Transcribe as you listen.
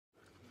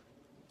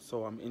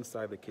So I'm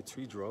inside the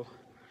cathedral,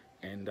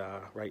 and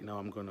right now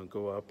I'm gonna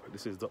go up.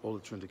 This is the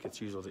Old Trinity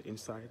Cathedral, the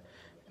inside,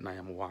 and I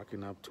am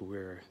walking up to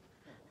where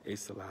Haile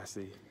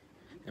Selassie,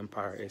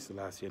 Emperor Haile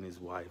Selassie, and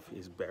his wife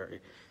is buried.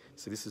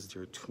 So this is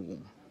their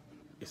tomb.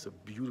 It's a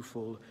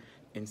beautiful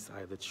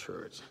inside the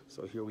church.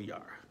 So here we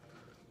are.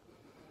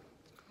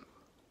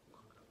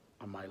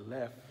 On my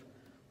left,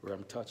 where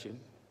I'm touching,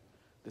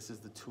 this is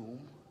the tomb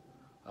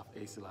of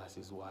Haile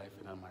Selassie's wife,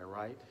 and on my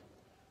right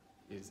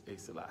is Haile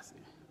Selassie.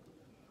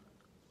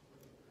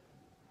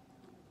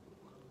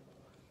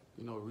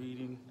 You know,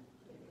 reading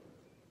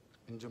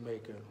in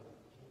Jamaica,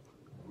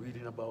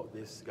 reading about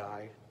this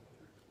guy,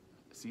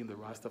 seeing the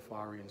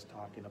Rastafarians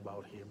talking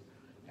about him,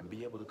 and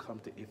be able to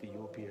come to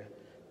Ethiopia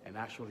and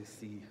actually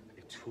see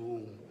a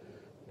tomb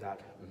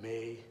that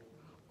may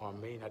or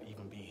may not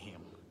even be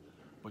him.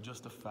 But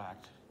just the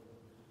fact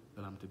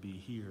that I'm to be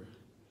here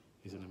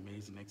is an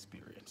amazing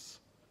experience.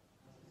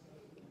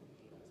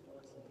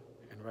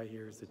 And right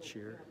here is the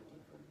chair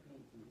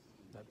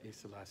that Haile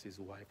Selassie's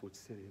wife would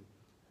sit in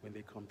when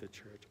they come to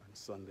church on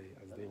Sunday,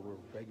 as they were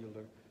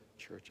regular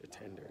church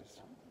attenders.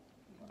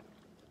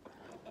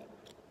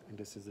 And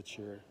this is the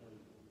chair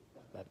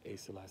that Haile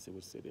Selassie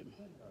would sit in.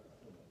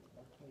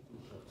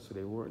 So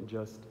they weren't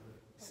just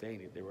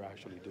saying it, they were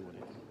actually doing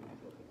it.